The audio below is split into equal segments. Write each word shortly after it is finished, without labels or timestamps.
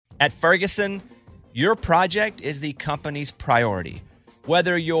At Ferguson, your project is the company's priority.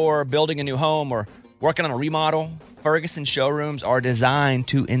 Whether you're building a new home or working on a remodel, Ferguson showrooms are designed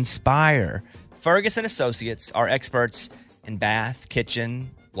to inspire. Ferguson Associates are experts in bath, kitchen,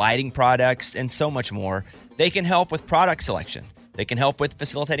 lighting products, and so much more. They can help with product selection. They can help with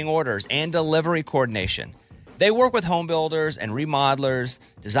facilitating orders and delivery coordination. They work with home builders and remodelers,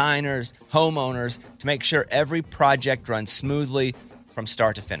 designers, homeowners to make sure every project runs smoothly from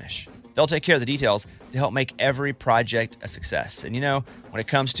start to finish. They'll take care of the details to help make every project a success. And when it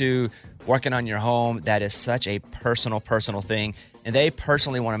comes to working on your home, that is such a personal thing. And they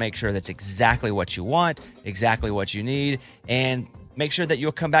personally want to make sure that's exactly what you want, exactly what you need, and make sure that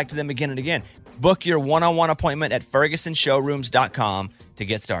you'll come back to them again and again. Book your one-on-one appointment at FergusonShowrooms.com to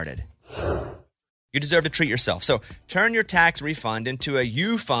get started. You deserve to treat yourself. So turn your tax refund into a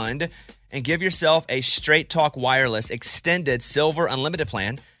U fund and give yourself a Straight Talk Wireless Extended Silver Unlimited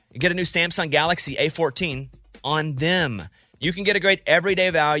plan. You get a new Samsung Galaxy A14 on them. You can get a great everyday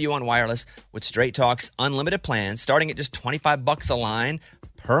value on wireless with Straight Talk's unlimited plans, starting at just $25 a line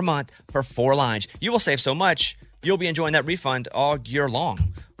per month for 4 lines. You will save so much, you'll be enjoying that refund all year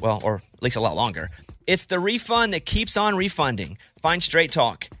long. Well, or at least a lot longer. It's the refund that keeps on refunding. Find Straight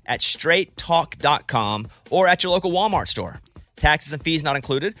Talk at straighttalk.com or at your local Walmart store. Taxes and fees not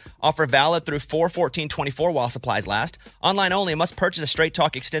included. Offer valid through 4/14/24 while supplies last. Online only. Must purchase a Straight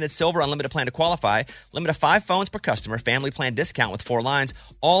Talk Extended Silver Unlimited plan to qualify. Limit of 5 phones per customer. Family plan discount with 4 lines.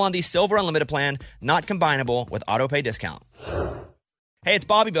 All on the Silver Unlimited plan. Not combinable with auto pay discount. Hey, it's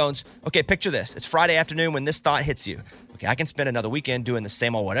Bobby Bones. Okay, picture this. It's Friday afternoon when this thought hits you. Okay, I can spend another weekend doing the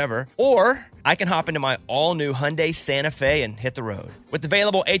same old whatever. Or I can hop into my all-new Hyundai Santa Fe and hit the road. With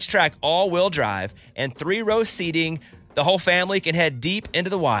available H-Track all-wheel drive and 3-row seating, the whole family can head deep into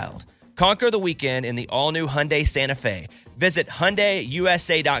the wild. Conquer the weekend in the all-new Hyundai Santa Fe. Visit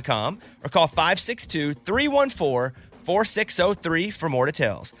HyundaiUSA.com or call 562-314-4603 for more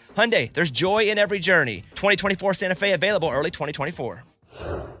details. Hyundai, there's joy in every journey. 2024 Santa Fe available early 2024.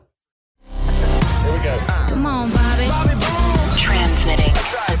 Here we go. Come on, Bobby. Transmitting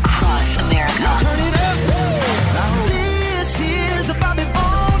across America. Turn it up. This is the Bobby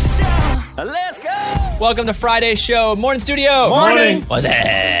Bones Show. Let's go. Welcome to Friday's show. Morning, studio. Morning. What's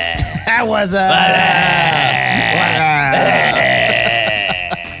that? What's up?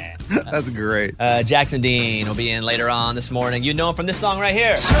 That's great. Jackson Dean will be in later on this morning. You know him from this song right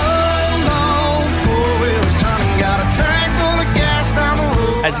here.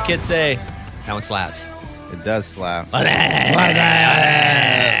 As the kids say, that one slaps. It does slap. Come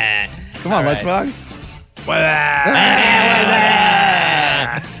Come on, Lunchbox.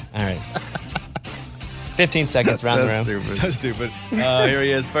 All right. 15 seconds That's round so the room. stupid. So stupid. Here he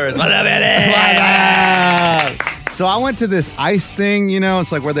is first. So I went to this ice thing,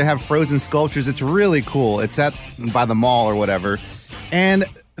 it's like where they have frozen sculptures. It's really cool. It's by the mall or whatever. And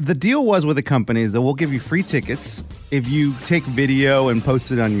the deal was with the company is that we'll give you free tickets if you take video and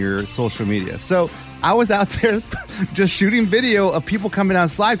post it on your social media. So I was out there just shooting video of people coming down the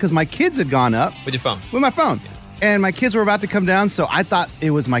slide because my kids had gone up. With your phone. With my phone. And my kids were about to come down, so I thought it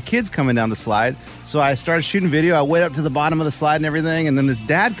was my kids coming down the slide. So I started shooting video. I went up to the bottom of the slide and everything, and then this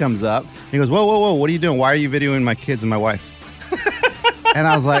dad comes up. He goes, whoa, what are you doing? Why are you videoing my kids and my wife? And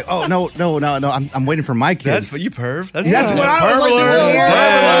I was like, oh, no, I'm waiting for my kids. That's what you perv. That's what I was like doing.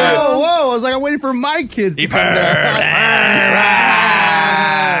 Whoa. I was like, I'm waiting for my kids to come down.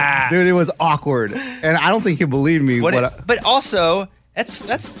 Dude, it was awkward. And I don't think he believed me. But also...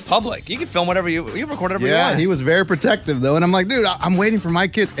 That's public. You can film whatever you record whatever you want. Yeah, he was very protective though, and I'm like, dude, I'm waiting for my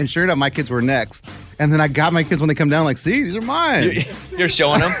kids, and sure enough, my kids were next. And then I got my kids when they come down, like, see, these are mine. You're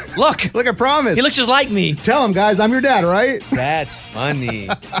showing them. Look, I promise. He looks just like me. Tell them, guys, I'm your dad, right? That's funny.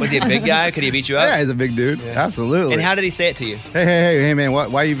 Was he a big guy? Could he beat you up? Yeah, he's a big dude. Yeah. Absolutely. And how did he say it to you? Hey, man, why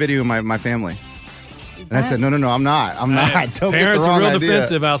are you videoing my family? And I said, no, I'm not. Don't Parents get the wrong are real idea.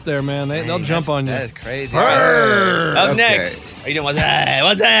 defensive out there, man. They'll jump on you. That's crazy. Up next. Are you doing what's that?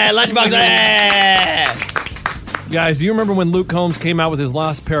 Lunchbox. Guys, do you remember when Luke Combs came out with his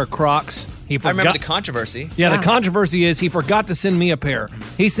last pair of Crocs? I remember the controversy. Yeah, the controversy is he forgot to send me a pair.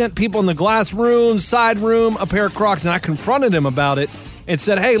 He sent people in the glass room, side room, a pair of Crocs, and I confronted him about it and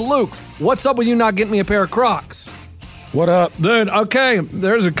said, hey, Luke, what's up with you not getting me a pair of Crocs? What up? Dude, okay,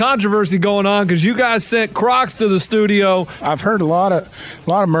 there's a controversy going on because you guys sent Crocs to the studio. I've heard a lot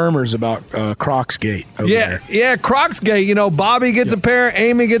of murmurs about Crocsgate over there. Yeah, Crocsgate. Bobby gets a pair,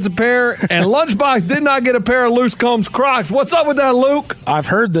 Amy gets a pair, and Lunchbox did not get a pair of Loose Combs Crocs. What's up with that, Luke? I've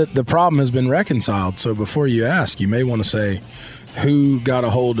heard that the problem has been reconciled, so before you ask, you may want to say who got a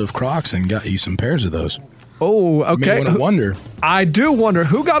hold of Crocs and got you some pairs of those. Oh, okay. You may wonder. I do wonder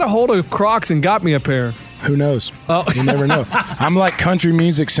who got a hold of Crocs and got me a pair. Who knows? Oh. You never know. I'm like country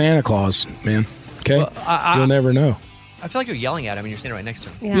music Santa Claus, man. Okay? Well, You'll never know. I feel like you're yelling at him and you're standing right next to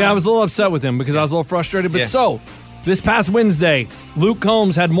him. Yeah, I was a little upset with him because I was a little frustrated. But so, this past Wednesday, Luke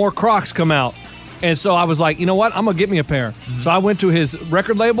Combs had more Crocs come out. And so I was like, you know what? I'm going to get me a pair. Mm-hmm. So I went to his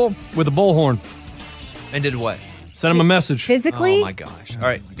record label with a bullhorn. And did what? Sent him a message. Physically? Oh, my gosh. All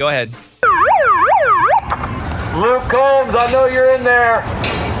right, go ahead. Luke Combs, I know you're in there.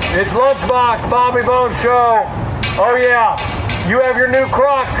 It's Lunchbox, Bobby Bones Show. Oh, yeah. You have your new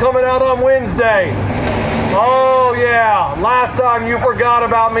Crocs coming out on Wednesday. Oh, yeah. Last time you forgot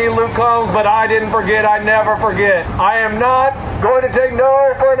about me, Luke Combs, but I didn't forget. I never forget. I am not going to take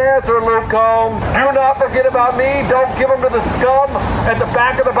no for an answer, Luke Combs. Do not forget about me. Don't give them to the scum at the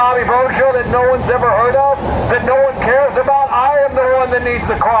back of the Bobby Bones Show that no one's ever heard of, that no one cares about. I am the one that needs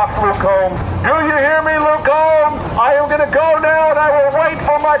the Crocs, Luke Combs. Do you hear me, Luke Combs? I am going to go now, and I will wait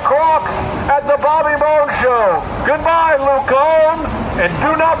for my Crocs at the Bobby Bones Show. Goodbye, Luke Combs, and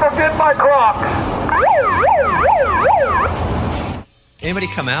do not forget my Crocs. Anybody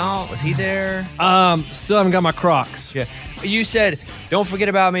come out? Was he there? Still haven't got my Crocs. Yeah. You said, don't forget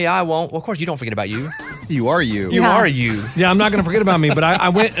about me. I won't. Well, of course, you don't forget about you. You are you. You are you. Yeah, I'm not going to forget about me. But I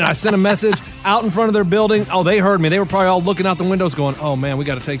went and I sent a message out in front of their building. Oh, they heard me. They were probably all looking out the windows going, oh, man, we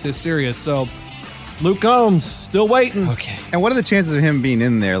got to take this serious. So Luke Combs, still waiting. Okay. And what are the chances of him being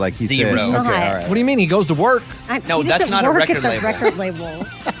in there like he Zero. said? Okay, all right. What do you mean? He goes to work? No, he that's doesn't not a work record at the label. record label.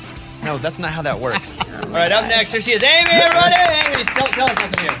 No, that's not how that works. All right, up next, here she is. Amy, everybody. Amy, tell us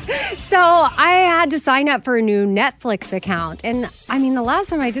something here. So I had to sign up for a new Netflix account. And I mean, the last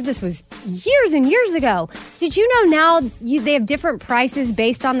time I did this was years and years ago. Did you know now they have different prices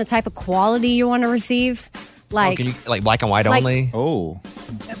based on the type of quality you want to receive? Like, can you, like black and white only? Oh.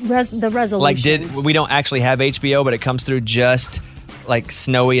 the resolution. Like, we don't actually have HBO, but it comes through just like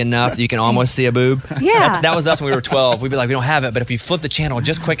snowy enough that you can almost see a boob. Yeah. That was us when we were 12. We'd be like, we don't have it, but if you flip the channel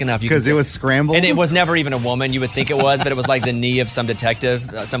just quick enough, you can. Because it was scrambled? And it was never even a woman. You would think it was, but it was like the knee of some detective,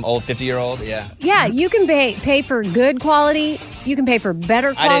 some old 50-year-old. Yeah. Yeah, you can pay for good quality. You can pay for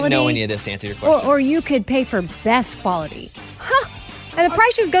better quality. I didn't know any of this to answer your question. Or you could pay for best quality. Huh. And the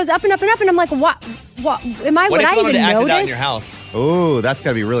price just goes up and up and up, and I'm like, what? Would I what if you wanted even to act notice? it out in your house? Oh, that's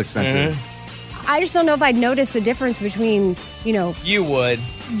got to be real expensive. I just don't know if I'd notice the difference between, You would.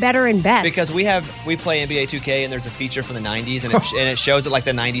 better and best. Because we play NBA 2K and there's a feature from the 90s and it shows it like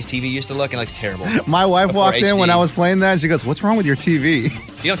the 90s TV used to look and it looks terrible. My wife Before walked in HD. when I was playing that and she goes, what's wrong with your TV?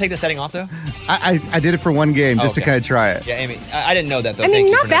 You don't take the setting off though? I did it for one game just to Okay. kind of try it. Yeah, Amy, I didn't know that though. I Thank mean,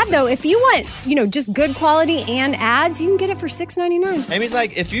 you not for bad noticing. though. If you want, just good quality and ads, you can get it for $6.99. Amy's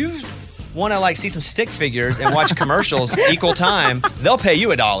like, if you want to like see some stick figures and watch commercials equal time, they'll pay you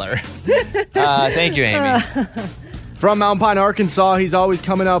 $1. Thank you, Amy. From Mountain Pine, Arkansas, he's always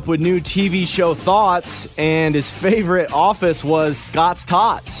coming up with new TV show thoughts, and his favorite office was Scott's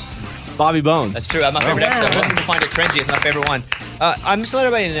Tots. Bobby Bones. That's true. That's my favorite episode. Most people find it cringy. It's my favorite one. I'm just letting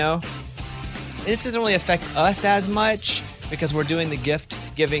everybody know, this doesn't really affect us as much because we're doing the gift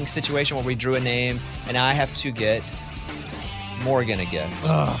giving situation where we drew a name and I have to get Morgan a gift.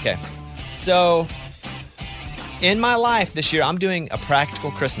 Okay. So in my life this year, I'm doing a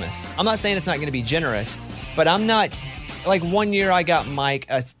practical Christmas. I'm not saying it's not going to be generous, but I'm not, like one year I got Mike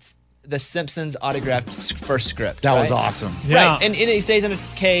the Simpsons autographed first script. That was right? awesome. Yeah. Right, and it stays in a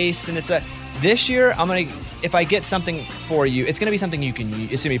case, and this year, if I get something for you, it's gonna be something you can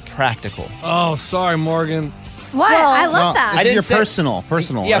use. It's gonna be practical. Oh, sorry, Morgan. What? I love that. I This didn't is say- your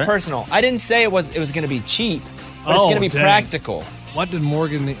personal, Yeah, right? personal. I didn't say it was gonna be cheap, but it's gonna be dang. practical. What did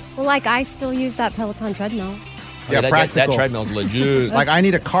Morgan need? Well, like I still use that Peloton treadmill. Yeah, that practical. treadmill's legit. Like, I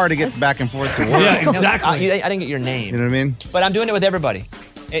need a car to get back and forth to work. Yeah, exactly. I didn't get your name. You know what I mean? But I'm doing it with everybody.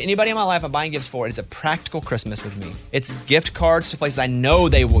 Anybody in my life I'm buying gifts for, it's a practical Christmas with me. It's gift cards to places I know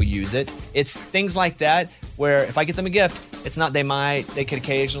they will use it. It's things like that where if I get them a gift, it's not they could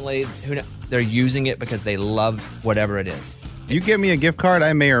occasionally, they're using it because they love whatever it is. You give me a gift card,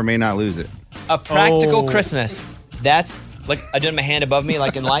 I may or may not lose it. A practical Oh. Christmas. That's, like I did my hand above me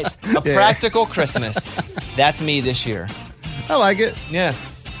like in lights. A Yeah. practical Christmas. That's me this year. I like it. Yeah.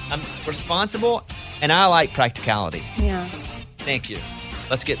 I'm responsible and I like practicality. Yeah. Thank you.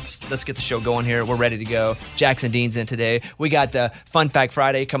 Let's get the show going here. We're ready to go. Jackson Dean's in today. We got the Fun Fact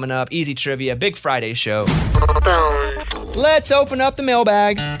Friday coming up. Easy trivia, big Friday show. Let's open up the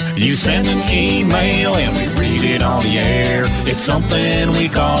mailbag. You send an email and we read it on the air. It's something we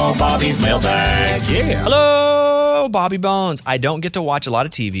call Bobby's mailbag. Yeah. Hello, Bobby Bones. I don't get to watch a lot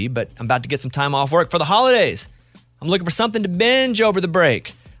of TV, but I'm about to get some time off work for the holidays. I'm looking for something to binge over the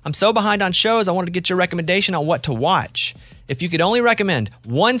break. I'm so behind on shows, I wanted to get your recommendation on what to watch. If you could only recommend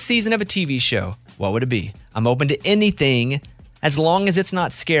one season of a TV show, what would it be? I'm open to anything as long as it's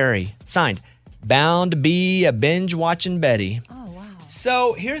not scary. Signed, bound to be a binge-watching Betty. Oh, wow.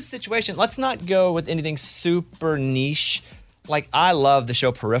 So here's the situation. Let's not go with anything super niche. Like, I love the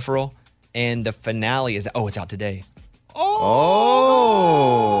show Peripheral, and the finale is, it's out today.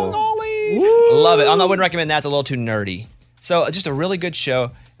 Golly. Love it. I wouldn't recommend that. It's a little too nerdy. So just a really good show,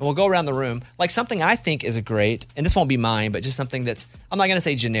 and we'll go around the room. Like something I think is a great, and this won't be mine, but just something that's, I'm not going to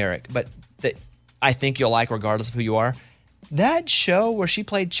say generic, but that I think you'll like regardless of who you are. That show where she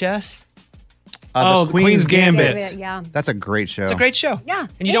played chess. The Queen's Gambit. Yeah. That's a great show. It's a great show. Yeah.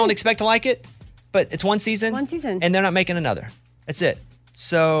 And you don't expect to like it, but it's one season. One season. And they're not making another. That's it.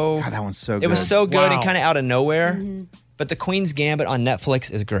 So God, that one's so good. It was so good and Wow. kind of out of nowhere. But the Queen's Gambit on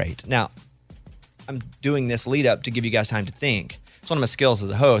Netflix is great. Now, I'm doing this lead up to give you guys time to think. It's one of my skills as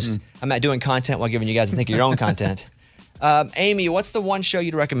a host. I'm not doing content while giving you guys to think of your own content. Amy, what's the one show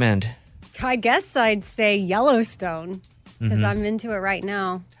you'd recommend? I guess I'd say Yellowstone because I'm into it right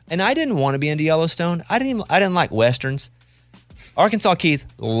now. And I didn't want to be into Yellowstone. I didn't like Westerns. Arkansas Keith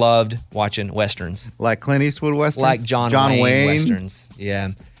loved watching Westerns. Like Clint Eastwood Westerns? Like John Wayne Westerns. Yeah.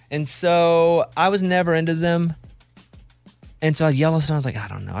 And so I was never into them. And so Yellowstone, I was like, I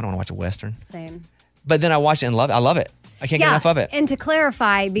don't know. I don't want to watch a Western. Same. But then I watched it and loved it. I love it. I can't get enough of it. And to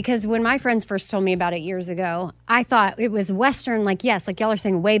clarify, because when my friends first told me about it years ago, I thought it was Western, like y'all are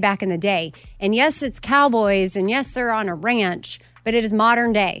saying, way back in the day. And yes, it's cowboys, and yes, they're on a ranch, but it is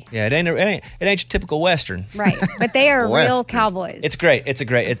modern day. Yeah, it ain't your typical Western. Right. But they are real Western. cowboys. It's great. It's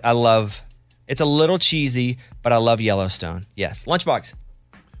a little cheesy, but I love Yellowstone. Yes. Lunchbox.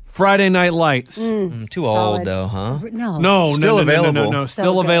 Friday Night Lights. Too Solid. old though, huh? No. Still available. No, So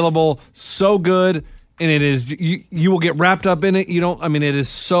still good. available. So good. And it is, you will get wrapped up in it. It is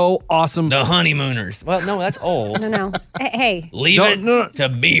so awesome. The Honeymooners. Well, no, that's old. No. Hey. Leave No, it no. to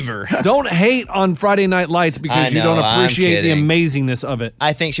Beaver. Don't hate on Friday Night Lights I because you know, don't I'm appreciate the kidding. amazingness of it.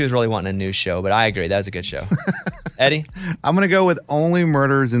 I think she was really wanting a new show, but I agree. That was a good show. Eddie? I'm going to go with Only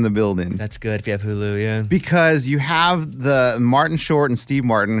Murders in the Building. That's good if you have Hulu, yeah. Because you have the Martin Short and Steve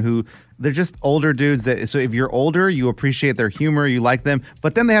Martin, who they're just older dudes. So if you're older, you appreciate their humor, you like them.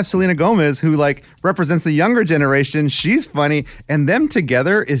 But then they have Selena Gomez, who represents the younger generation. She's funny, and them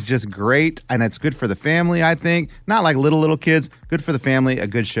together is just great, and it's good for the family. I think not like little kids. Good for the family. A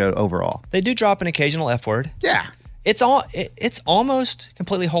good show overall. They do drop an occasional F word. Yeah, It's almost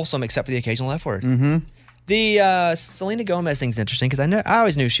completely wholesome except for the occasional F word. Mm-hmm. The Selena Gomez thing's interesting because I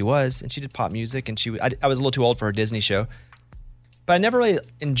always knew she was, and she did pop music, and I was a little too old for her Disney show. But I never really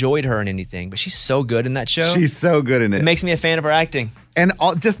enjoyed her in anything. But she's so good in that show. she's so good in it. It makes me a fan of her acting. And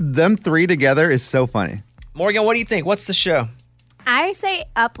just them three together is so funny. Morgan, what do you think? What's the show? I say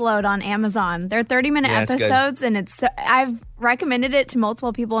Upload on Amazon. They're 30-minute Yeah, it's good. episodes, and I've recommended it to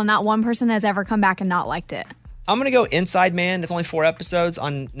multiple people, and not one person has ever come back and not liked it. I'm going to go Inside Man. It's only 4 episodes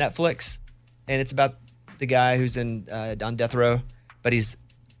on Netflix. And it's about the guy who's on death row. But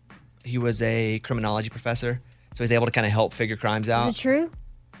he was a criminology professor. So he's able to kind of help figure crimes out. Is it true?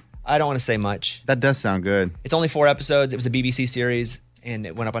 I don't want to say much. That does sound good. It's only 4 episodes. It was a BBC series, and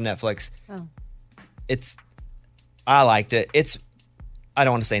it went up on Netflix. Oh. I liked it. I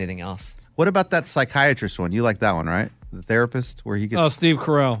don't want to say anything else. What about that psychiatrist one? You like that one, right? The therapist where he gets. Oh, Steve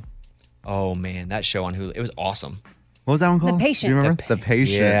Carell. Oh man, that show on Hulu, it was awesome. What was that one called? Patient. Do you remember? The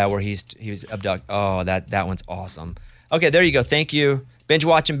Patient. Yeah, where he was abducted. Oh, that one's awesome. Okay, there you go. Thank you. Binge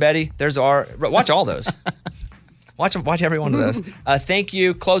watching Betty. Watch all those. Watch every one of those. Thank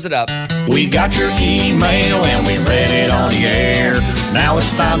you. Close it up. We got your email and we read it on the air. Now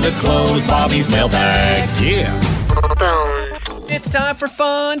it's time to close Bobby's mailbag. Yeah. It's time for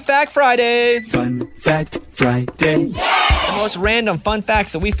Fun Fact Friday. Fun Fact Friday. The most random fun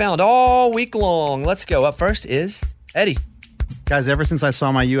facts that we found all week long. Let's go. Up first is Eddie. Guys, ever since I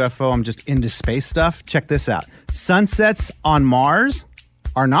saw my UFO, I'm just into space stuff. Check this out. Sunsets on Mars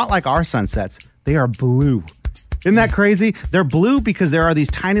are not like our sunsets. They are blue. Isn't that crazy? They're blue because there are these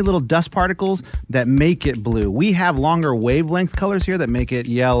tiny little dust particles that make it blue. We have longer wavelength colors here that make it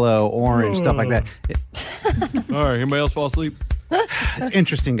yellow, orange, stuff like that. All right, anybody else fall asleep? It's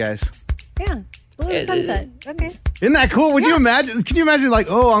interesting, guys. Yeah. Blue sunset. Okay. Isn't that cool? Would you imagine? Can you imagine I'm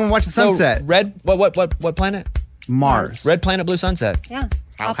going to watch the sunset? So red, what planet? Mars. Red planet, blue sunset. Yeah.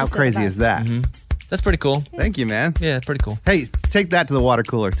 How Opposite crazy of is us. that? That's pretty cool. Thank you, man. Yeah, pretty cool. Hey, take that to the water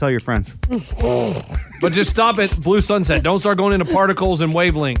cooler. Tell your friends. But just stop at blue sunset. Don't start going into particles and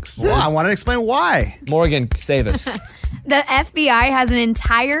wavelengths. Well, I want to explain why. Morgan, save us. The FBI has an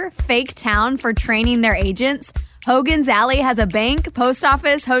entire fake town for training their agents. Hogan's Alley has a bank, post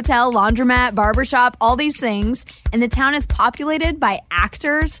office, hotel, laundromat, barbershop, all these things. And the town is populated by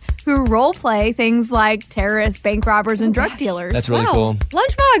actors who role play things like terrorists, bank robbers, and drug dealers. That's really cool.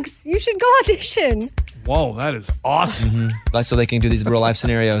 Lunchbox, you should go audition. Whoa, that is awesome. Like, so they can do these real life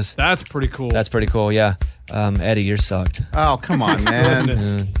scenarios. That's pretty cool. That's pretty cool, yeah. Eddie, you're sucked. Oh, come on, man.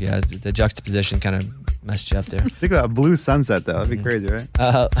 Yeah, the juxtaposition kind of messed you up there. Think about Blue Sunset, though. That'd be crazy, right?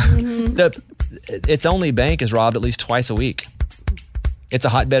 Its only bank is robbed at least twice a week. It's a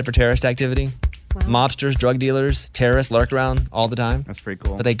hotbed for terrorist activity. Wow. Mobsters, drug dealers, terrorists lurk around all the time. That's pretty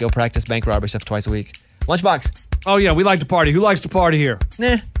cool. But they go practice bank robbery stuff twice a week. Lunchbox. Oh, yeah, we like to party. Who likes to party here?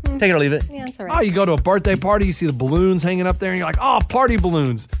 Nah, take it or leave it. Yeah, that's all Oh, right. you go to a birthday party, you see the balloons hanging up there, and you're like, oh, party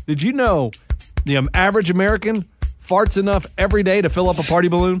balloons. Did you know the average American farts enough every day to fill up a party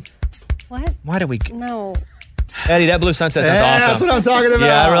balloon? What? Why do we... No. Eddie, that blue sunset sounds awesome. That's what I'm talking about.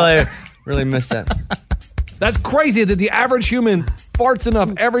 Yeah, I really missed that. That's crazy that the average human farts enough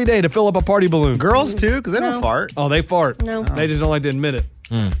every day to fill up a party balloon. Girls, too, because they don't fart. Oh, they fart. No. They just don't like to admit it.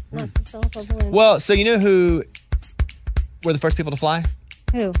 Fill up a balloon. Well, so you know who were the first people to fly?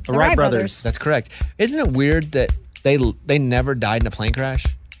 Who? The Wright brothers. That's correct. Isn't it weird that they never died in a plane crash?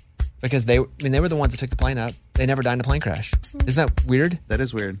 Because they were the ones that took the plane up. They never died in a plane crash. Isn't that weird? That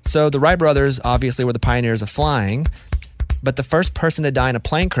is weird. So the Wright brothers obviously were the pioneers of flying, but the first person to die in a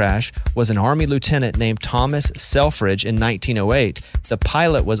plane crash was an Army lieutenant named Thomas Selfridge in 1908. The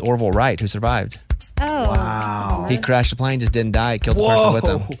pilot was Orville Wright, who survived. Oh. Wow. He crashed the plane, just didn't die. Killed the person with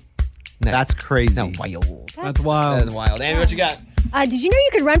him. That's crazy. No, wild. That's wild. That is wild. Amy, what you got? Did you know you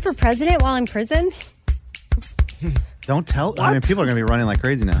could run for president while in prison? Don't tell. I mean, people are going to be running like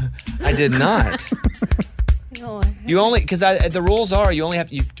crazy now. I did not. No. You only, because the rules are you only have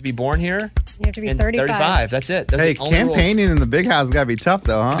to be born here. You have to be and 35. That's it. Those Hey, are the only campaigning in the big house got to be tough,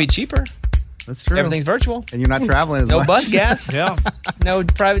 though, huh? rules. Be cheaper. That's true. Everything's virtual. And you're not traveling as No much. bus gas. Yeah. No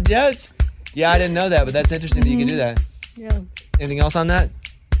private jets. Yeah, I didn't know that, but that's interesting that you can do that. Yeah. Anything else on that?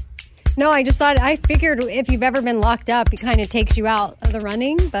 No, I figured if you've ever been locked up, it kind of takes you out of the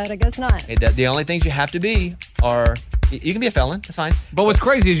running, but I guess not. The only things you have to be are you can be a felon. That's fine. But what's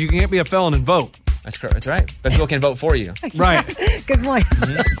crazy is you can't be a felon and vote. That's correct. That's right. But people can vote for you. Right. Good point.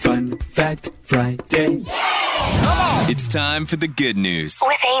 Fun Fact Friday. It's time for the good news.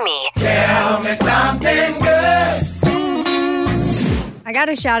 With Amy. I got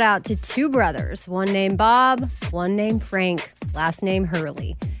a shout out to two brothers, one named Bob, one named Frank, last name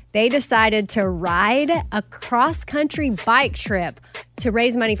Hurley. They decided to ride a cross-country bike trip to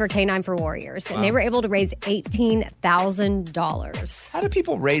raise money for K9 for Warriors, and they were able to raise $18,000. How do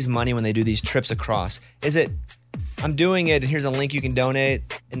people raise money when they do these trips across? Is it, I'm doing it, and here's a link you can donate,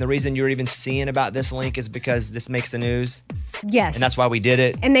 and the reason you're even seeing about this link is because this makes the news? Yes. And that's why we did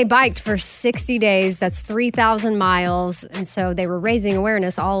it? And they biked for 60 days. That's 3,000 miles. And so they were raising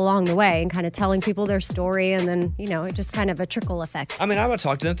awareness all along the way and kind of telling people their story. And then, it just kind of a trickle effect. I mean, I would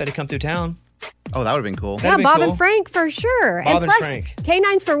talk to them if they'd come through town. Oh, that would have been cool. Yeah, Bob and Frank for sure. Bob and plus, and Frank.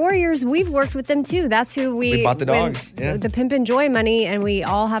 K9s for Warriors, we've worked with them too. That's who We bought the dogs. win Yeah. The Pimp and Joy money, and we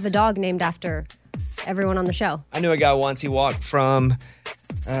all have a dog named after everyone on the show. I knew a guy once, he walked from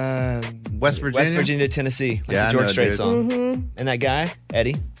West Virginia to Tennessee, like Yeah, the I George know, Strait dude. song. Mm-hmm. And that guy,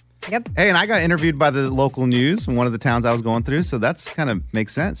 Eddie. Yep. Hey, and I got interviewed by the local news in one of the towns I was going through, so that's kind of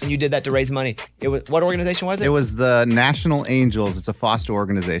makes sense. And you did that to raise money. It was what organization was it? It was the National Angels. It's a foster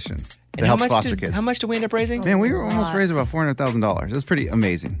organization that And how helps much foster kids. How much did we end up raising? Man, we were almost raised about $400,000. It was pretty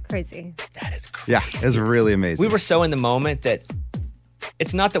amazing. Crazy. That is crazy. Yeah, it was really amazing. We were so in the moment that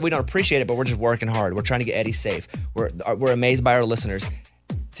it's not that we don't appreciate it, but we're just working hard. We're trying to get Eddie safe. We're amazed by our listeners.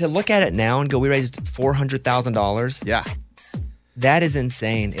 To look at it now and go, we raised $400,000. Yeah. That is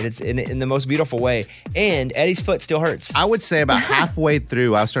insane. It is in the most beautiful way. And Eddie's foot still hurts. I would say about halfway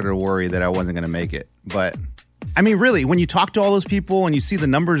through, I started to worry that I wasn't going to make it. But I mean, really, when you talk to all those people and you see the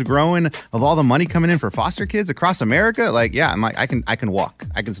numbers growing of all the money coming in for foster kids across America, like, yeah, I'm like, I can walk.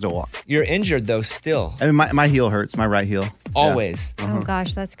 I can still walk. You're injured though, still. I mean, my heel hurts, my right heel. Always. Oh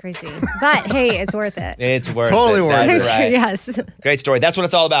gosh, that's crazy. But hey, it's worth it. It's worth Totally it. worth That's it. right. Yes. Great story. That's what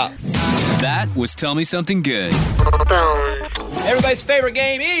it's all about. That was Tell Me Something Good. Everybody's favorite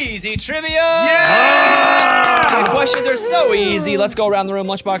game, Easy Trivia. Yeah! The questions are so easy. Let's go around the room.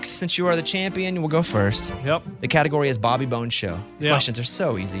 Lunchbox, since you are the champion, we'll go first. Yep. The category is Bobby Bones Show. The Yeah. questions are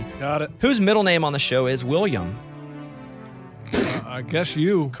so easy. Got it. Whose middle name on the show is William? I guess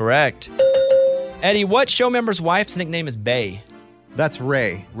you. Correct. Eddie, what show member's wife's nickname is Bay? That's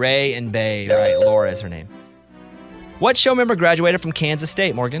Ray. Ray and Bay. Right, Laura is her name. What show member graduated from Kansas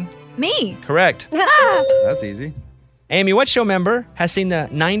State, Morgan? Me. Correct. That's easy. Amy, what show member has seen the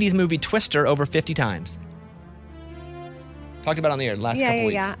 90s movie Twister over 50 times? Talked about it on the air the last couple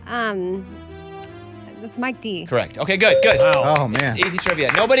weeks. That's Mike D. Correct. Okay, good. Wow. Oh, man. It's easy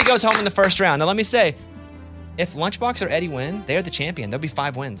trivia. Nobody goes home in the first round. Now, let me say, if Lunchbox or Eddie win, they're the champion. There'll be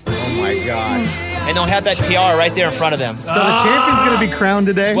 5 wins. Oh, my God. And they'll have that tiara right there in front of them. So the champion's going to be crowned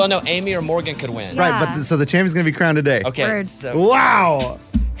today? Well, no, Amy or Morgan could win. Right, but so the champion's going to be crowned today. Okay. Wow.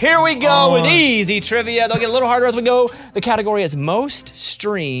 Here we go with easy trivia. They'll get a little harder as we go. The category is most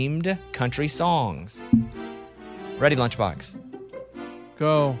streamed country songs. Ready, Lunchbox?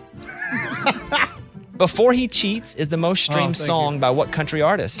 Go. Before He Cheats is the most streamed song by what country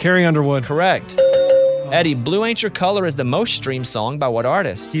artist? Carrie Underwood. Correct. Eddie, Blue Ain't Your Color is the most streamed song by what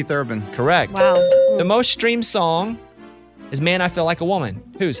artist? Keith Urban. Correct. Wow. The most streamed song is Man, I Feel Like a Woman.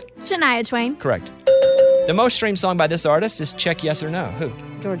 Whose? Shania Twain. Correct. The most streamed song by this artist is Check Yes or No. Who?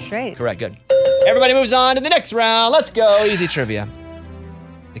 George Strait. Correct, good. Everybody moves on to the next round. Let's go. Easy trivia.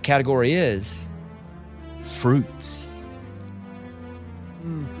 The category is fruits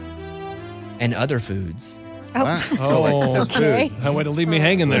and other foods. Oh. Just food. That way to leave me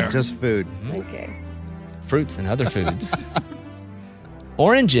hanging there. Just food. Okay. Fruits and other foods.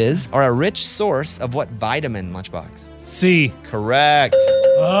 Oranges are a rich source of what vitamin, Lunchbox? C. Correct.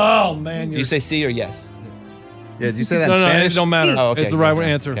 Oh, man. You say C or yes? Yeah, did you say that in No, Spanish? it don't matter. Oh, okay, It's the right yes.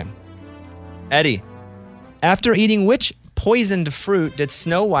 answer. Okay. Eddie, after eating which poisoned fruit did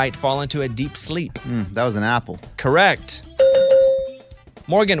Snow White fall into a deep sleep? That was an apple. Correct.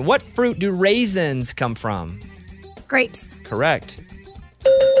 Morgan, what fruit do raisins come from? Grapes. Correct.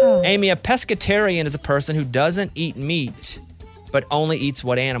 Amy, a pescatarian is a person who doesn't eat meat, but only eats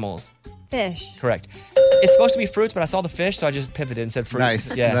what animals? Fish. Correct. It's supposed to be fruits, but I saw the fish, so I just pivoted and said fruit.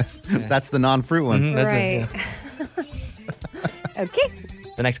 Nice. Yeah. That's the non-fruit one. That's Right. Okay.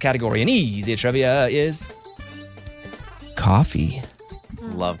 The next category in easy trivia is coffee.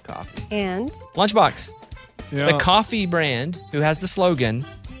 Love coffee. And Lunchbox. Yeah. The coffee brand who has the slogan,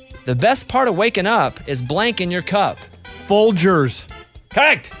 the best part of waking up is blank in your cup. Folgers.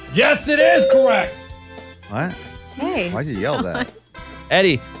 Correct. Yes, it is correct. What? hey. Why'd you yell that?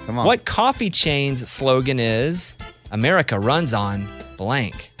 Eddie, Come on. what coffee chain's slogan is, America runs on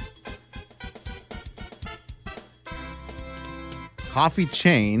blank? Coffee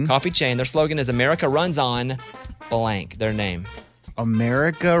chain. Coffee chain, their slogan is America runs on blank, their name.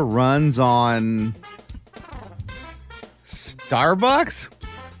 America runs on Starbucks?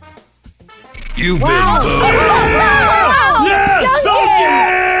 You've been Wow. Yeah,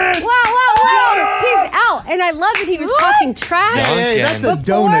 Duncan! Wow. He's out. And I love that he was talking trash. Hey, that's a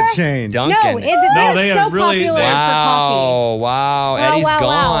Before- donut chain. Duncan. No, they're they so are really- popular for coffee. Wow. Eddie's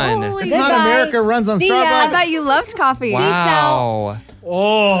gone. Holy It's not goodbye. America runs on See ya. Starbucks. I thought you loved coffee. Wow.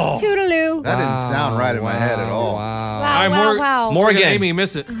 Oh. Toodaloo. That didn't sound right in my head at all. Wow. Wow, right, wow. Morgan. Amy,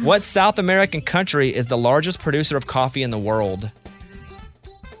 miss it. What South American country is the largest producer of coffee in the world?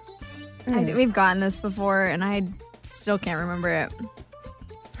 We've gotten this before, and I still can't remember it.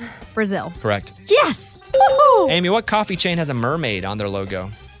 Brazil. Correct. Yes. Woohoo! Amy, what coffee chain has a mermaid on their logo?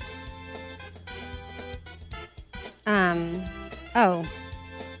 Oh,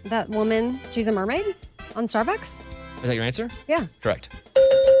 that woman, she's a mermaid on Starbucks? Is that your answer? Yeah. Correct.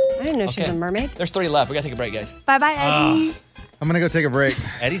 I didn't know she's Okay. a mermaid. There's 3 left. We gotta take a break, guys. Bye-bye, Eddie. I'm going to go take a break.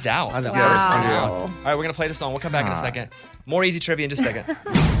 Eddie's out. I'll just Wow. get this one Wow. going. All right, we're gonna play the song. We'll come back in a second. More easy trivia in just a second.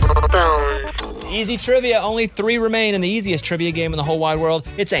 Easy trivia. Only 3 remain in the easiest trivia game in the whole wide world.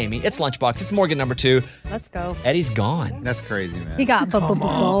 It's Amy. It's Lunchbox. It's Morgan number 2. Let's go. Eddie's gone. That's crazy, man. He got boom.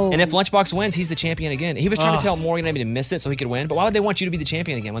 And if Lunchbox wins, he's the champion again. He was trying to tell Morgan and Amy to miss it so he could win. But why would they want you to be the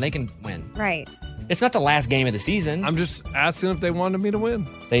champion again when they can win? Right. It's not the last game of the season. I'm just asking if they wanted me to win.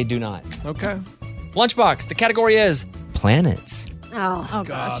 They do not. Okay. Lunchbox. The category is planets. Oh, God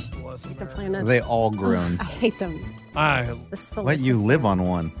gosh. bless them. the planets. They all groaned. I hate them. The solar What, you system. live on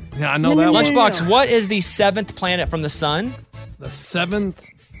one? Yeah, I know No, that no, one. no. Lunchbox, what is the 7th planet from the sun? The 7th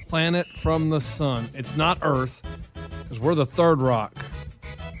planet from the sun. It's not Earth, because we're the 3rd rock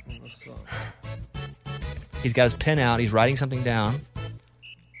from the sun. He's got his pen out. He's writing something down.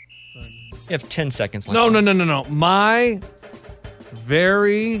 You have 10 seconds left. No. My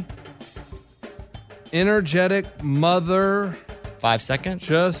very energetic mother 5 seconds.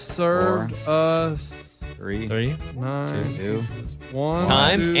 just served us 3. 9, 2. 1,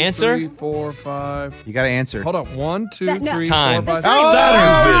 Time. 2, Answer. 3, 4, 5. You got to answer. Hold on. 1, 2, That- no. 3, Time. 4, 5. That's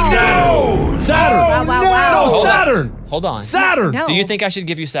right. Saturn. Wow. No, Hold on. Saturn. Hold on. Saturn. No. Do you think I should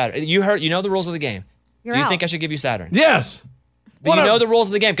give you Saturn? You know the rules of the game. You're Do you out. think I should give you Saturn? Yes. But you know the rules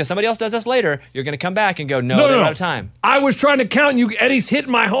of the game because somebody else does this later. You're going to come back and go, no, they're out of time. I was trying to count you. Eddie's hitting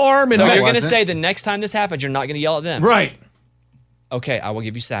my arm. And So you're going to wasn't. say the next time this happens, you're not going to yell at them. right. Okay, I will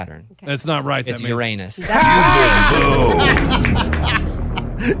give you Saturn. That's not right. It's that Uranus.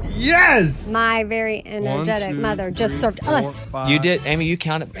 Yes! My very energetic mother just served us. You did, Amy. You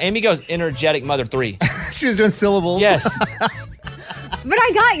counted. Amy goes energetic mother 3. She was doing syllables. Yes. But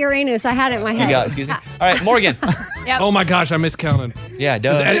I got Uranus. I had it in my head. You got. Excuse me. All right, Morgan. Yep. Oh my gosh, I miscounted. Yeah,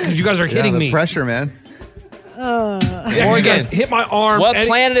 duh. Because you guys are hitting the me. pressure, man. Yeah, Morgan, you guys hit my arm. What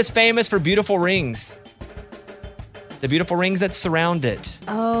planet is famous for beautiful rings? The beautiful rings that surround it.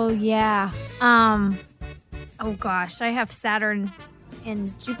 Oh, yeah. Oh, gosh. I have Saturn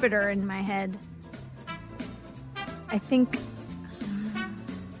and Jupiter in my head. I think...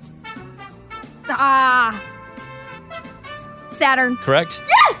 Saturn. Correct?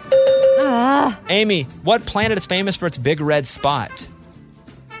 Yes! Amy, what planet is famous for its big red spot?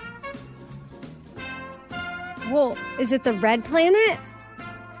 Well, is it the red planet?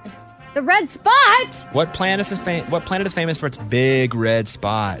 The red spot? What planet is famous for its big red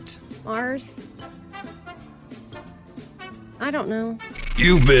spot? Mars? I don't know.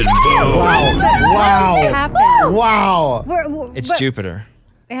 You've been What just happened? Wow. It's but Jupiter.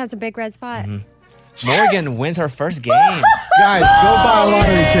 It has a big red spot. Morgan wins her first game. Guys, go buy a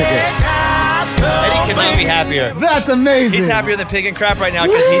lottery ticket. Eddie could not be happier. That's amazing. He's happier than Pig and Crap right now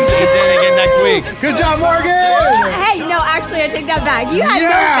because he's in again next week. Good job, Morgan. Hey, no, actually, I take that back. You had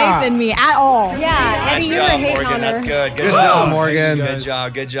no faith in me at all. Yeah, Eddie, Nice you were job, hating Morgan. on her. That's good. Good job, Morgan. Good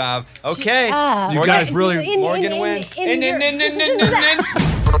job. Good job. Okay. You guys really... Morgan wins.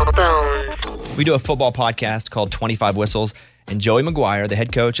 We do a football podcast called 25 Whistles, and Joey McGuire, the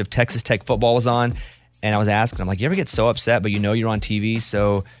head coach of Texas Tech football, was on. And I was asking him, like, you ever get so upset, but you know you're on TV,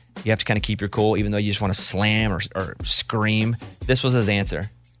 so you have to kind of keep your cool, even though you just want to slam or scream? This was his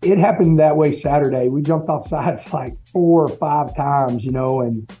answer. It happened that way Saturday. We jumped off sides like 4 or 5 times, and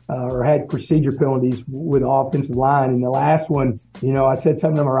or had procedure penalties with the offensive line. And the last one, I said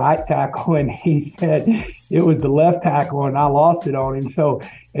something to my right tackle, and he said it was the left tackle, and I lost it on him. So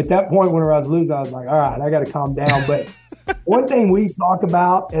at that point, whenever I was losing, I was like, all right, I got to calm down. But one thing we talk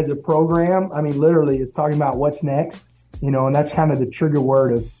about as a program, literally, is talking about what's next, and that's kind of the trigger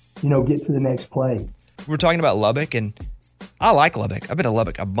word of, get to the next play. We're talking about Lubbock, and I like Lubbock. I've been to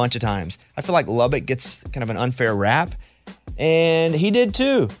Lubbock a bunch of times. I feel like Lubbock gets kind of an unfair rap, and he did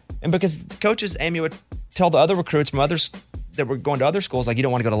too. And because the coaches, Amy would tell the other recruits from others that were going to other schools, like, you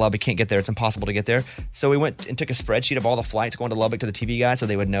don't want to go to Lubbock, can't get there, it's impossible to get there. So we went and took a spreadsheet of all the flights going to Lubbock to the TV guys so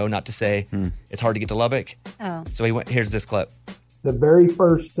they would know not to say it's hard to get to Lubbock. Oh. So he went, here's this clip. The very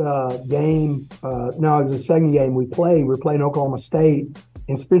first game, it was the second game we were playing Oklahoma State,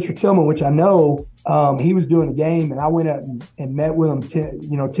 and Spencer Tillman, which I know, he was doing a game, and I went up and met with him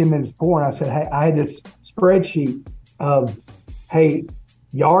 10 minutes before, and I said, hey, I had this spreadsheet of, hey,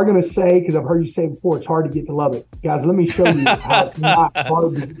 y'all are going to say, because I've heard you say before, it's hard to get to Lubbock. Guys, let me show you how it's not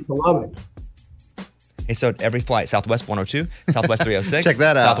hard to get to Lubbock. Hey, so every flight, Southwest 102, Southwest 306. Check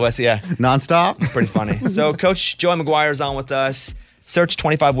that out. Southwest, yeah. Nonstop. Pretty funny. So Coach Joey McGuire's on with us. Search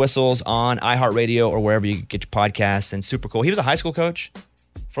 25 Whistles on iHeartRadio or wherever you get your podcasts, and super cool. He was a high school coach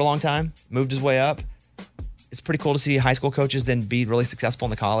for a long time, moved his way up. It's pretty cool to see high school coaches then be really successful in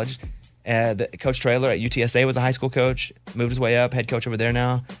the college. Coach Traylor at UTSA was a high school coach, moved his way up, head coach over there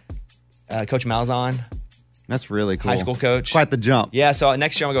now. Coach Malzahn. That's really cool. High school coach. Quite the jump. Yeah, so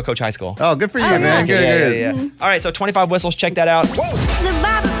next year I'm going to go coach high school. Oh, good for you, man. Good. Yeah. All right, so 25 Whistles, check that out.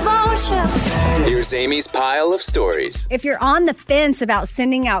 Here's Amy's pile of stories. If you're on the fence about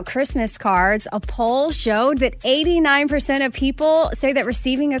sending out Christmas cards, a poll showed that 89% of people say that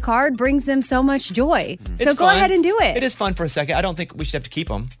receiving a card brings them so much joy. So It's go fun. ahead and do it. It is fun for a second. I don't think we should have to keep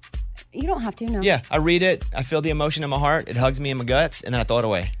them. You don't have to, no. Yeah, I read it. I feel the emotion in my heart. It hugs me in my guts, and then I throw it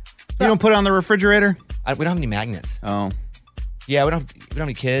away. You don't put it on the refrigerator? We don't have any magnets. Oh. Yeah, we don't have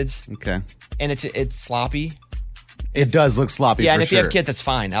any kids. Okay. And it's sloppy. It does look sloppy. Yeah, for and if sure. you have kids, that's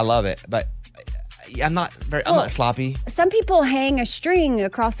fine. I love it, but I'm not sloppy. Some people hang a string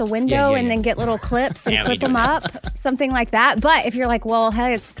across a window and then get little clips and Yeah, we clip do them up, something like that. But if you're like, well,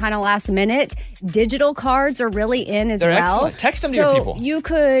 hey, it's kind of last minute, digital cards are really in as They're well. excellent. Text them to your people. You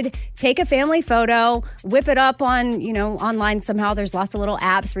could take a family photo, whip it up on, online somehow. There's lots of little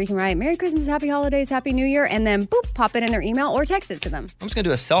apps where you can write Merry Christmas, Happy Holidays, Happy New Year, and then boop, pop it in their email or text it to them. I'm just going to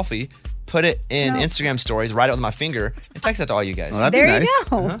do a selfie, put it in Instagram stories, write it with my finger, and text that to all you guys. Well, that'd There be you nice.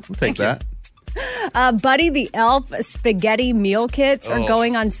 go. We'll take that. Buddy the Elf spaghetti meal kits are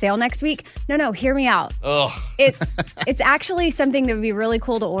going on sale next week. No, hear me out. Ugh. It's actually something that would be really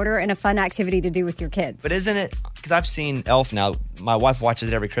cool to order and a fun activity to do with your kids. But isn't it, because I've seen Elf now, my wife watches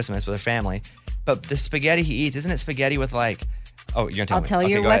it every Christmas with her family, but the spaghetti he eats, isn't it spaghetti with like, oh, you're going to tell me. I'll tell Okay,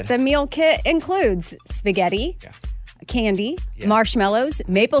 you go what ahead. the meal kit includes. Spaghetti, candy, marshmallows,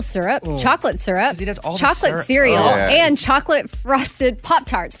 maple syrup, chocolate syrup, He does all the chocolate syrup. cereal, Oh, yeah. and chocolate frosted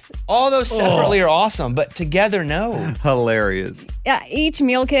Pop-Tarts. All those separately are awesome, but together, no. Hilarious. Yeah, each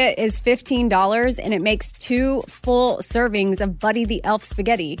meal kit is $15, and it makes 2 full servings of Buddy the Elf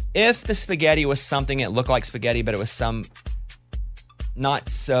spaghetti. If the spaghetti was something that looked like spaghetti, but it was some not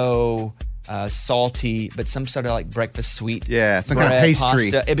so salty, but some sort of like breakfast sweet. Yeah, some kind of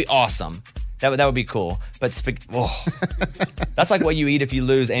pastry. Pasta, it'd be awesome. That would be cool. But that's like what you eat if you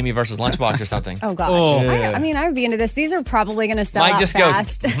lose Amy versus Lunchbox or something. Oh, gosh. I mean, I would be into this. These are probably going to sell Mike out just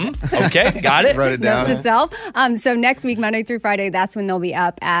fast. goes, okay, got it. Wrote it down. Note to self. So next week, Monday through Friday, that's when they'll be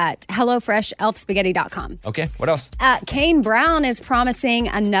up at HelloFreshElfSpaghetti.com. Okay, what else? Kane Brown is promising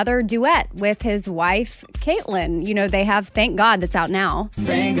another duet with his wife, Caitlin. You know, they have Thank God that's out now.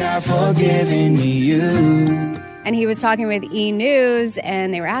 Thank God for giving me you. And he was talking with E! News,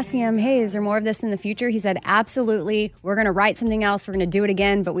 and they were asking him, hey, is there more of this in the future? He said, absolutely. We're going to write something else. We're going to do it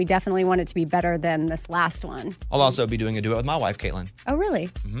again, but we definitely want it to be better than this last one. I'll also be doing a duet with my wife, Caitlin. Oh, really?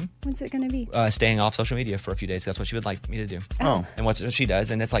 Mm-hmm. What's it going to be? Staying off social media for a few days. That's what she would like me to do. Oh. And what she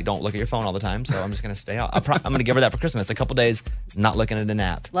does. And it's like, don't look at your phone all the time. So I'm just going to stay off. I'm going to give her that for Christmas. A couple days, not looking at an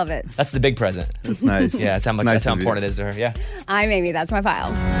app. Love it. That's the big present. That's nice. Yeah, that's how much. Nice That's how of you. important it is to her. Yeah. I'm Amy. That's my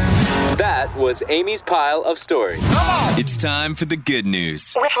file. That was Amy's pile of stories. It's time for the good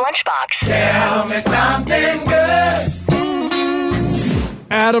news. With Lunchbox. Tell me something good.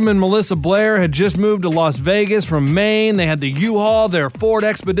 Adam and Melissa Blair had just moved to Las Vegas from Maine. They had the U-Haul, their Ford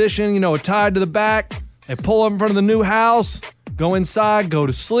Expedition, tied to the back. They pull up in front of the new house, go inside, go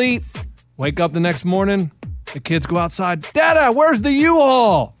to sleep, wake up the next morning. The kids go outside. Dada, where's the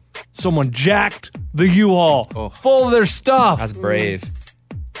U-Haul? Someone jacked the U-Haul full of their stuff. That's brave.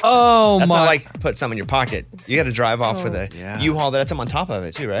 Oh, That's my. not like put some in your pocket. You got to drive off with a U-Haul that's on top of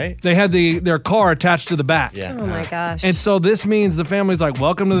it too, right? They had their car attached to the back. Yeah. Oh, my gosh. And so this means the family's like,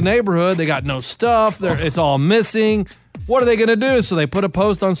 welcome to the neighborhood. They got no stuff. It's all missing. What are they going to do? So they put a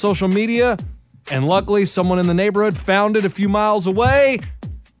post on social media, and luckily someone in the neighborhood found it a few miles away.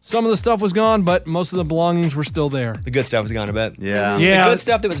 Some of the stuff was gone, but most of the belongings were still there. The good stuff was gone, I bet. Yeah. The good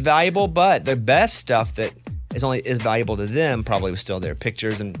stuff that was valuable, but the best stuff that is valuable to them probably was still there.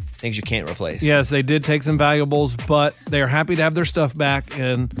 Pictures and things you can't replace. Yes, they did take some valuables, but they're happy to have their stuff back,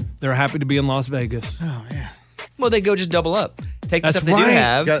 and they're happy to be in Las Vegas. Oh, man. Well, they go just double up. Take the That's stuff they do right.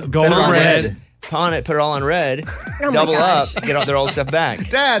 have, Go put it to on red. Pawn it, put it all on red, my double gosh. up, get all their old stuff back.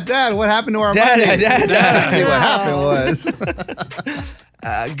 Dad, what happened to our Dad, money? Dad. Let's see what happened was.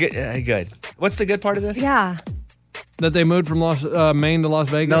 Good. What's the good part of this? Yeah. That they moved from Maine to Las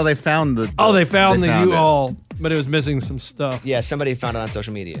Vegas? No, they found the they found the it. U-Haul, but it was missing some stuff. Yeah, somebody found it on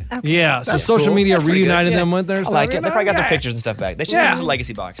social media. Yeah, so That's social cool. media That's pretty reunited good. them, went there. I like it. They probably got their pictures and stuff back. They should send us a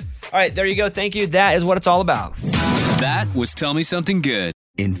legacy box. All right, there you go. Thank you. That is what it's all about. That was Tell Me Something Good.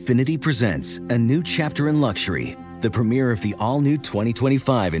 Infiniti presents a new chapter in luxury, the premiere of the all-new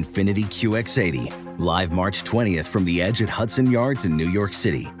 2025 Infiniti QX80, live March 20th from the Edge at Hudson Yards in New York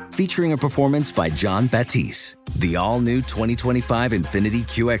City, featuring a performance by John Batiste. The all-new 2025 Infiniti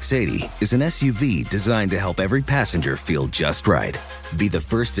QX80 is an SUV designed to help every passenger feel just right. Be the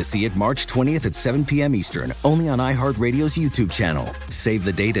first to see it March 20th at 7 p.m. Eastern, only on iHeartRadio's YouTube channel. Save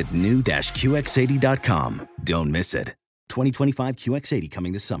the date at new-QX80.com. Don't miss it. 2025 QX80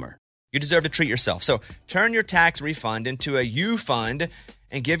 coming this summer. You deserve to treat yourself. So turn your tax refund into a U fund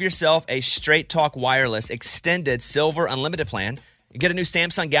and give yourself a Straight Talk Wireless Extended Silver Unlimited plan. You get a new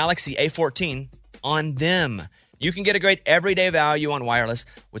Samsung Galaxy A14 on them. You can get a great everyday value on wireless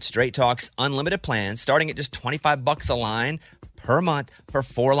with Straight Talk's unlimited plans, starting at just $25 a line per month for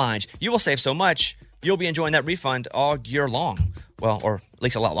 4 lines. You will save so much, you'll be enjoying that refund all year long. Well, or at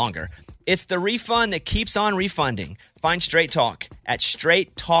least a lot longer. It's the refund that keeps on refunding. Find Straight Talk at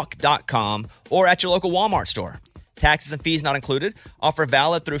straighttalk.com or at your local Walmart store. Taxes and fees not included. Offer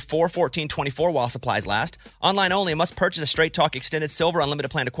valid through 4/14/24 while supplies last. Online only. Must purchase a Straight Talk Extended Silver Unlimited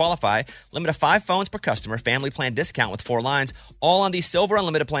plan to qualify. Limit of 5 phones per customer. Family plan discount with 4 lines. All on the Silver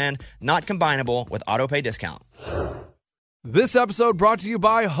Unlimited plan. Not combinable with auto-pay discount. This episode brought to you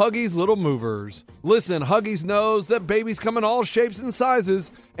by Huggies Little Movers. Listen, Huggies knows that babies come in all shapes and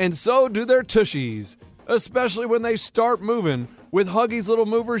sizes, and so do their tushies, especially when they start moving. With Huggies Little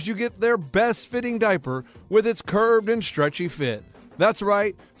Movers, you get their best fitting diaper with its curved and stretchy fit. That's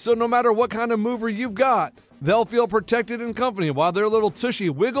right, so no matter what kind of mover you've got, they'll feel protected and comfy while their little tushy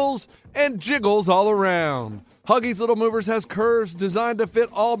wiggles and jiggles all around. Huggies Little Movers has curves designed to fit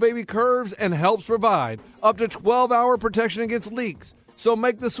all baby curves and helps provide up to 12-hour protection against leaks. So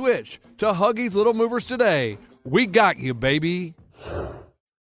make the switch to Huggies Little Movers today. We got you, baby.